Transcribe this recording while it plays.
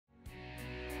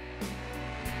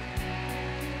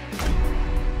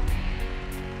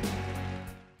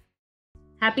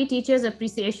Happy Teachers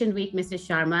Appreciation Week, Mrs.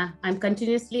 Sharma. I'm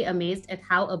continuously amazed at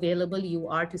how available you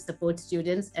are to support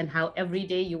students and how every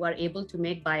day you are able to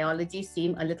make biology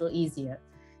seem a little easier.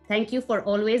 Thank you for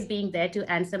always being there to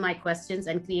answer my questions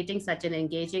and creating such an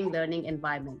engaging learning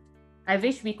environment. I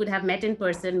wish we could have met in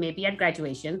person, maybe at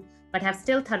graduation, but have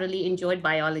still thoroughly enjoyed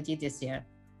biology this year.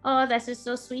 Oh, that's just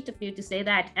so sweet of you to say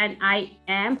that. And I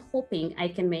am hoping I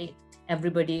can meet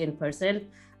everybody in person,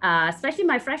 especially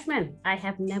my freshmen. I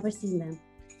have never seen them.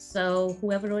 So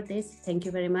whoever wrote this, thank you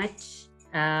very much.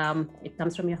 It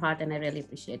comes from your heart and I really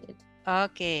appreciate it.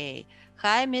 Okay.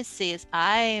 Hi, Mrs.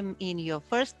 I'm in your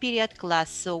first period class,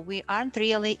 so we aren't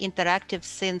really interactive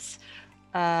since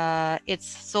it's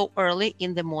so early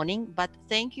in the morning, but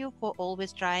thank you for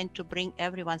always trying to bring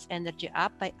everyone's energy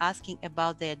up by asking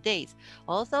about their days.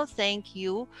 Also, thank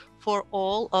you for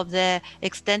all of the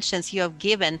extensions you have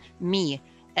given me.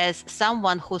 As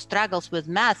someone who struggles with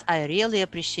math, I really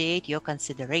appreciate your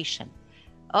consideration.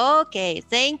 Okay,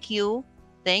 thank you.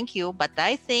 Thank you. But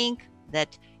I think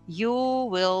that you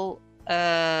will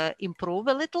improve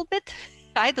a little bit.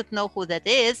 I don't know who that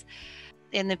is.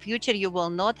 In the future, you will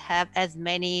not have as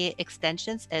many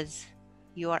extensions as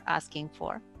you are asking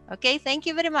for. Okay, thank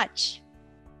you very much.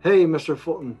 Hey, Mr.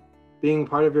 Fulton. Being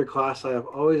part of your class, I have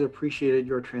always appreciated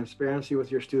your transparency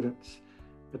with your students.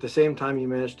 At the same time, you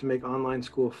managed to make online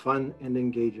school fun and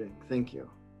engaging. Thank you.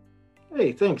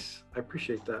 Hey, thanks. I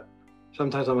appreciate that.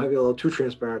 Sometimes I might be a little too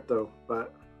transparent though,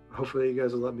 but hopefully you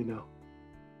guys will let me know.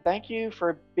 Thank you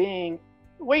for being,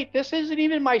 wait, this isn't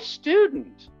even my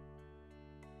student.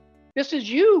 This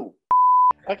is you.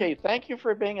 Okay, thank you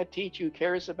for being a teacher who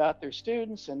cares about their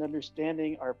students and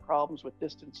understanding our problems with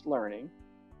distance learning.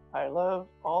 I love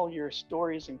all your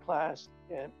stories in class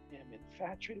and am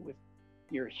infatuated with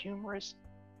your humorous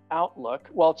outlook.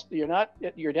 Well,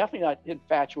 you're definitely not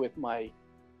infatuated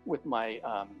with my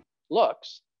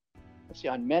looks. Let's see,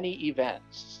 on many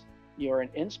events. You're an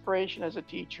inspiration as a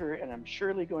teacher, and I'm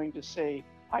surely going to say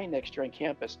hi next year on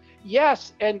campus.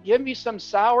 Yes, and give me some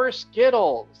sour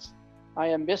Skittles. I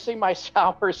am missing my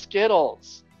sour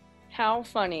Skittles. How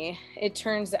funny. It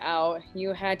turns out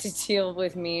you had to deal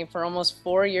with me for almost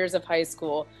 4 years of high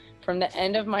school, from the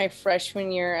end of my freshman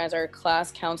year as our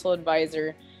class council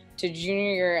advisor to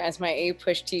junior year as my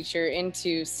APUSH teacher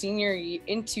into senior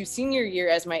year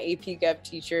as my AP Gov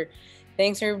teacher.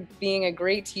 Thanks for being a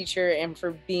great teacher and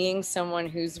for being someone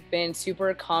who's been super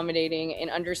accommodating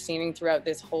and understanding throughout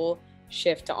this whole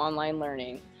shift to online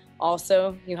learning.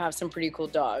 Also, you have some pretty cool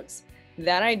dogs.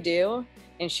 That I do,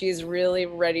 and she's really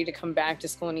ready to come back to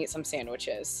school and eat some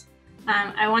sandwiches.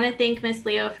 I want to thank Miss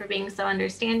Leo for being so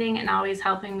understanding and always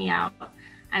helping me out.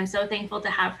 I'm so thankful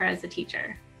to have her as a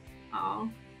teacher. Oh,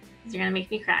 you're gonna make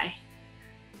me cry.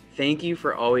 Thank you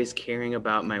for always caring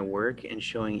about my work and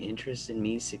showing interest in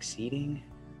me succeeding.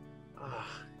 Oh,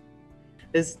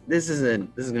 this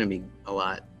is gonna be a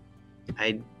lot.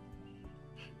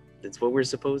 That's what we're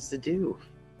supposed to do.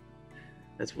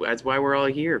 That's why we're all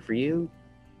here, for you.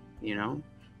 You know,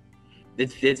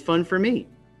 it's fun for me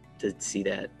to see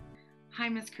that. Hi,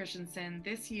 Ms. Christensen.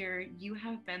 This year, you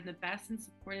have been the best and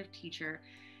supportive teacher.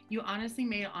 You honestly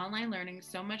made online learning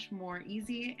so much more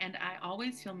easy, and I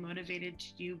always feel motivated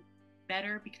to do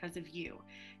better because of you.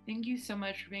 Thank you so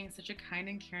much for being such a kind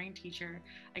and caring teacher.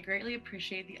 I greatly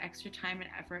appreciate the extra time and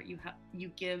effort you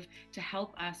give to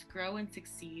help us grow and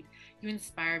succeed. You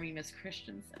inspire me, Ms.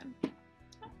 Christensen.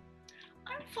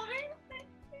 I'm fine.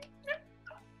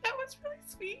 That was really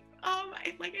sweet.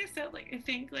 Like I said, I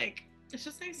think it's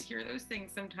just nice to hear those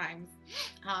things sometimes,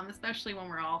 especially when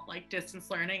we're all distance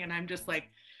learning and I'm just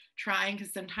trying,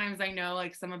 because sometimes I know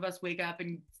some of us wake up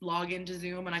and log into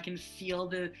Zoom and I can feel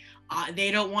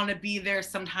they don't want to be there.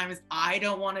 Sometimes I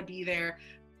don't want to be there,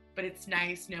 but it's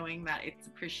nice knowing that it's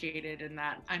appreciated and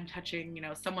that I'm touching,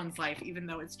 someone's life, even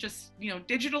though it's just,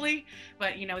 digitally.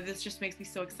 But, this just makes me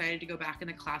so excited to go back in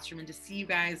the classroom and to see you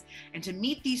guys and to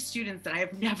meet these students that I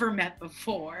have never met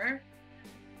before.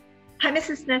 Hi,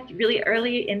 Mrs. Smith. Really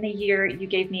early in the year, you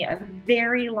gave me a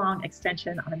very long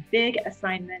extension on a big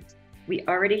assignment we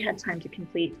already had time to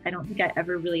complete. I don't think I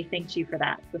ever really thanked you for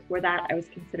that. Before that, I was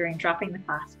considering dropping the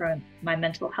class for my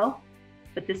mental health,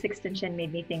 but this extension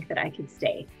made me think that I could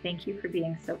stay. Thank you for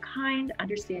being so kind,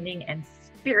 understanding, and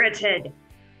spirited.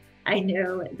 I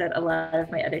know that a lot of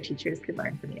my other teachers could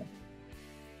learn from you.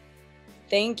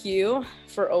 Thank you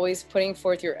for always putting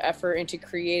forth your effort into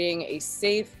creating a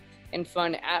safe and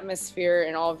fun atmosphere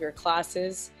in all of your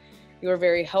classes. You are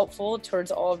very helpful towards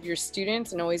all of your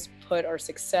students and always put our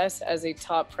success as a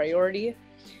top priority.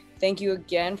 Thank you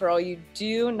again for all you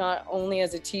do, not only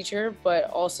as a teacher, but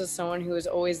also someone who is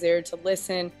always there to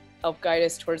listen, help guide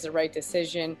us towards the right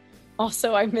decision.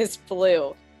 Also, I miss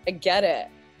Blue. I get it.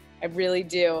 I really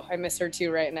do. I miss her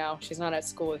too right now. She's not at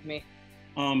school with me.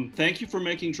 Thank you for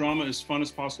making drama as fun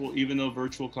as possible, even though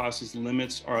virtual classes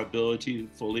limits our ability to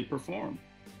fully perform.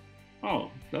 Oh,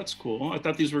 that's cool. I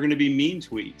thought these were going to be mean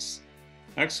tweets.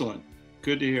 Excellent.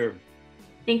 Good to hear.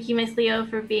 Thank you, Miss Leo,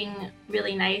 for being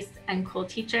really nice and cool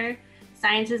teacher.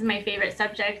 Science is my favorite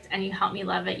subject, and you help me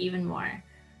love it even more.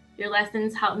 Your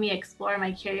lessons help me explore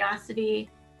my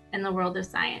curiosity in the world of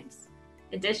science.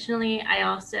 Additionally, I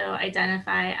also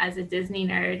identify as a Disney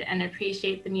nerd and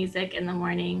appreciate the music in the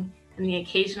morning and the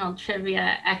occasional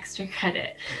trivia extra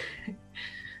credit.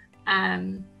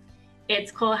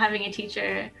 It's cool having a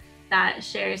teacher that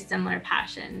shares similar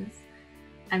passions.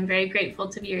 I'm very grateful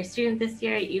to be your student this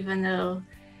year, even though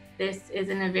this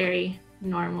isn't a very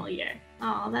normal year.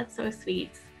 Oh, that's so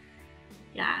sweet.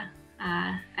 Yeah,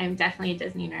 I'm definitely a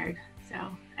Disney nerd, so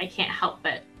I can't help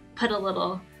but put a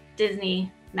little Disney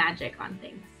magic on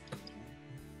things.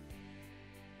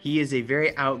 He is a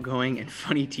very outgoing and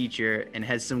funny teacher and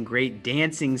has some great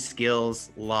dancing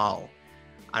skills, lol.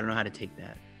 I don't know how to take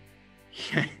that.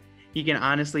 He can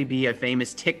honestly be a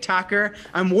famous TikToker.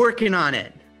 I'm working on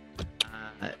it.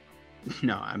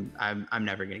 No, I'm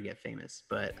never gonna get famous,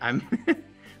 but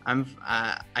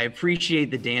I appreciate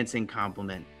the dancing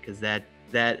compliment because that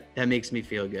makes me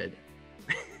feel good.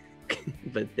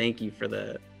 But thank you for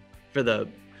the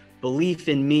belief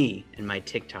in me and my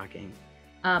TikToking.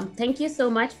 Thank you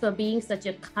so much for being such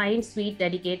a kind, sweet,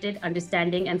 dedicated,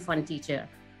 understanding, and fun teacher.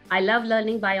 I love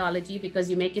learning biology because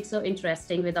you make it so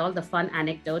interesting with all the fun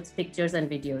anecdotes, pictures, and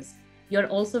videos. You're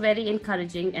also very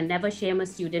encouraging and never shame a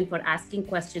student for asking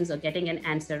questions or getting an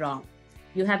answer wrong.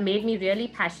 You have made me really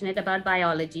passionate about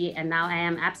biology, and now I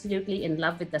am absolutely in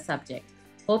love with the subject.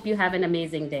 Hope you have an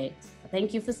amazing day.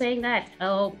 Thank you for saying that.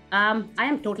 Oh, I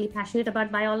am totally passionate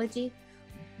about biology,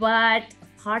 but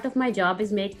part of my job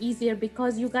is made easier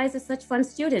because you guys are such fun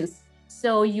students.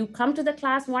 So you come to the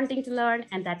class wanting to learn,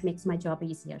 and that makes my job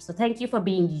easier. So thank you for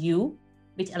being you,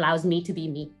 which allows me to be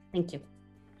me. Thank you.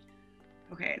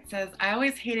 Okay, it says, I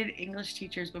always hated English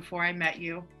teachers before I met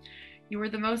you. You were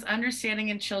the most understanding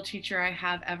and chill teacher I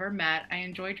have ever met. I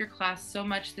enjoyed your class so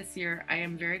much this year. I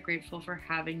am very grateful for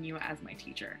having you as my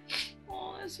teacher.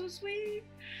 Oh, that's so sweet.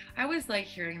 I always like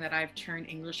hearing that I've turned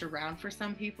English around for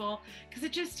some people because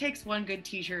it just takes one good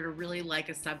teacher to really like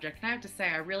a subject. And I have to say,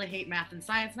 I really hate math and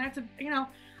science. And I have to,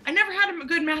 I never had a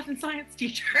good math and science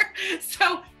teacher.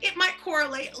 So it might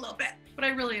correlate a little bit, but I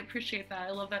really appreciate that.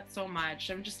 I love that so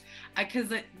much.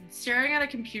 Because staring at a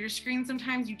computer screen,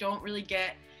 sometimes you don't really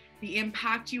get the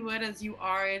impact you would as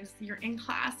you're in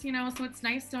class, so it's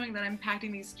nice knowing that I'm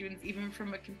impacting these students even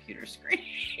from a computer screen.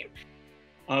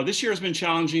 This year has been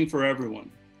challenging for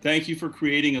everyone. Thank you for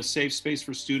creating a safe space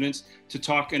for students to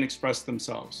talk and express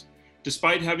themselves.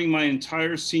 Despite having my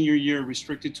entire senior year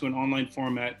restricted to an online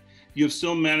format, you have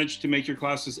still managed to make your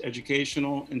classes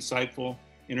educational, insightful,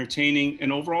 entertaining,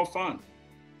 and overall fun.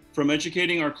 From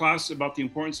educating our class about the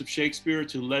importance of Shakespeare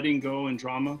to letting go in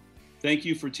drama, thank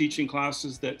you for teaching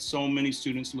classes that so many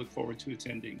students look forward to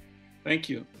attending. Thank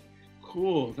you.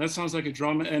 Cool. That sounds like a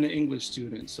drama and an English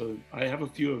student. So I have a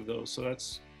few of those. So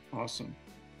that's awesome.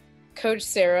 Coach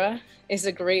Sarah is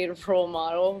a great role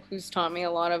model who's taught me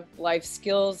a lot of life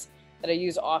skills that I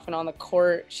use often on the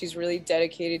court. She's really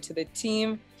dedicated to the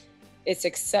team. Its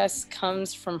success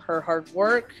comes from her hard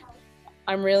work.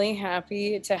 I'm really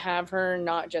happy to have her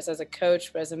not just as a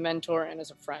coach, but as a mentor and as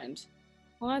a friend.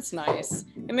 Well, that's nice.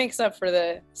 It makes up for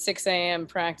the 6 a.m.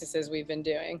 practices we've been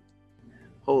doing.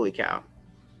 Holy cow.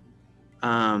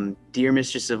 Dear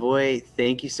Mr. Savoy,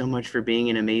 thank you so much for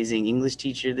being an amazing English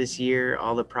teacher this year.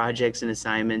 All the projects and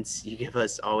assignments you give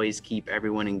us always keep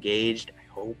everyone engaged,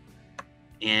 I hope.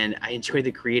 And I enjoy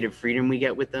the creative freedom we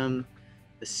get with them.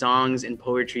 The songs and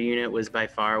poetry unit was by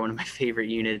far one of my favorite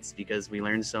units because we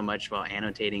learned so much while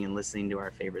annotating and listening to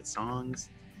our favorite songs.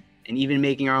 And even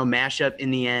making our own mashup in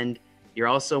the end. You're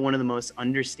also one of the most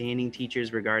understanding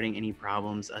teachers regarding any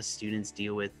problems us students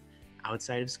deal with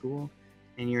outside of school.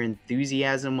 And your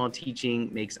enthusiasm while teaching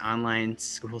makes online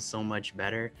school so much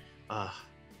better.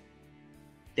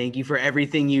 Thank you for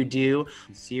everything you do.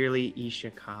 Sincerely,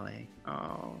 Isha Kale.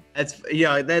 Oh,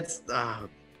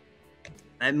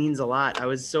 that means a lot. I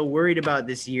was so worried about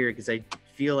this year because I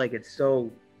feel like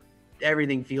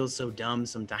everything feels so dumb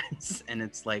sometimes. And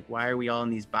it's like, why are we all in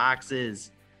these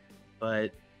boxes?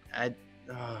 But that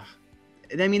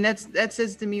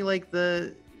says to me like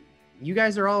you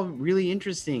guys are all really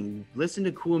interesting. Listen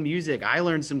to cool music. I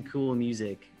learned some cool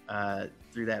music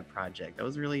through that project.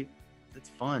 That's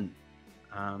fun.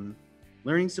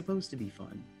 Learning's supposed to be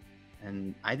fun,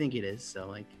 and I think it is.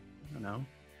 So I don't know.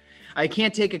 I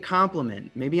can't take a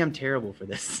compliment. Maybe I'm terrible for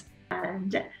this.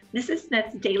 And Mrs.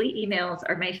 Smith's daily emails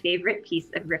are my favorite piece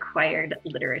of required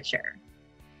literature.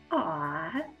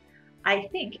 Aw, I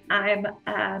think I'm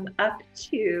up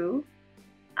to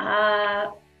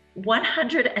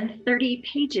 130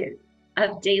 pages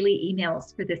of daily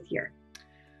emails for this year.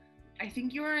 I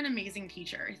think you are an amazing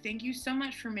teacher. Thank you so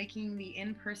much for making the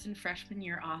in-person freshman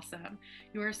year awesome.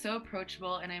 You are so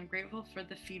approachable, and I'm grateful for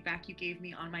the feedback you gave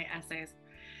me on my essays.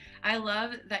 I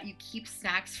love that you keep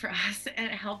snacks for us, and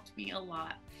it helped me a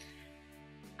lot.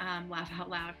 Laugh out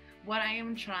loud. What I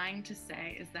am trying to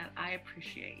say is that I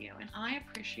appreciate you, and I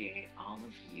appreciate all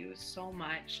of you so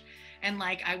much. And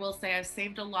like I will say, I've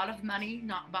saved a lot of money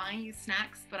not buying you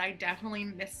snacks, but I definitely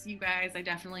miss you guys. I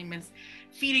definitely miss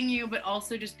feeding you, but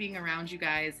also just being around you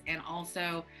guys. And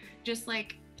also just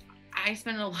like, I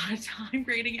spend a lot of time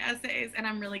grading essays, and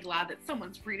I'm really glad that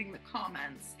someone's reading the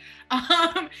comments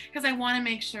because I want to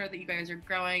make sure that you guys are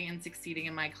growing and succeeding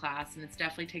in my class. And it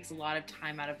definitely takes a lot of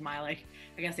time out of my, like,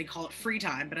 I guess they call it free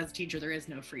time, but as a teacher, there is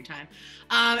no free time.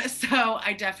 So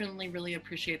I definitely really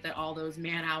appreciate that all those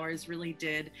man hours really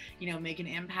did, you know, make an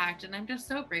impact. And I'm just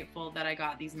so grateful that I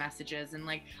got these messages. And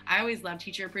like, I always love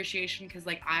teacher appreciation because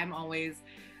like, I'm always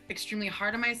extremely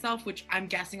hard on myself, which I'm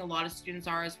guessing a lot of students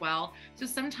are as well. So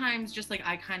sometimes just like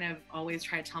I kind of always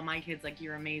try to tell my kids like,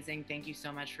 you're amazing, thank you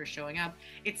so much for showing up.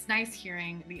 It's nice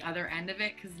hearing the other end of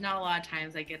it because not a lot of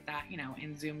times I get that, you know,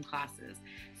 in Zoom classes.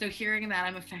 So hearing that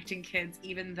I'm affecting kids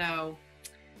even though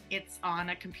it's on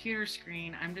a computer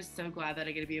screen, I'm just so glad that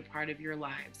I get to be a part of your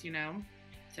lives, you know?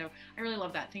 So I really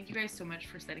love that. Thank you guys so much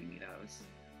for sending me those.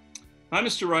 Hi,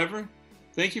 Mr. River.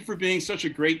 Thank you for being such a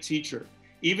great teacher.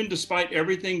 Even despite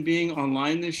everything being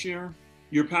online this year,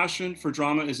 your passion for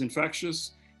drama is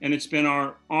infectious, and it's been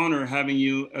our honor having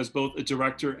you as both a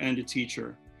director and a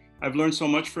teacher. I've learned so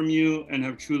much from you and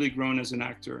have truly grown as an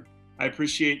actor. I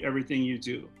appreciate everything you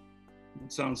do.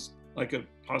 It sounds like a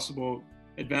possible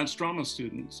advanced drama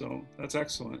student, so that's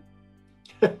excellent.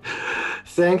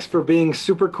 Thanks for being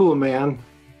super cool, man.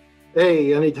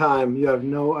 Hey, anytime. You have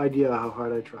no idea how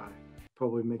hard I try.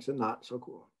 Probably makes it not so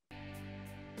cool.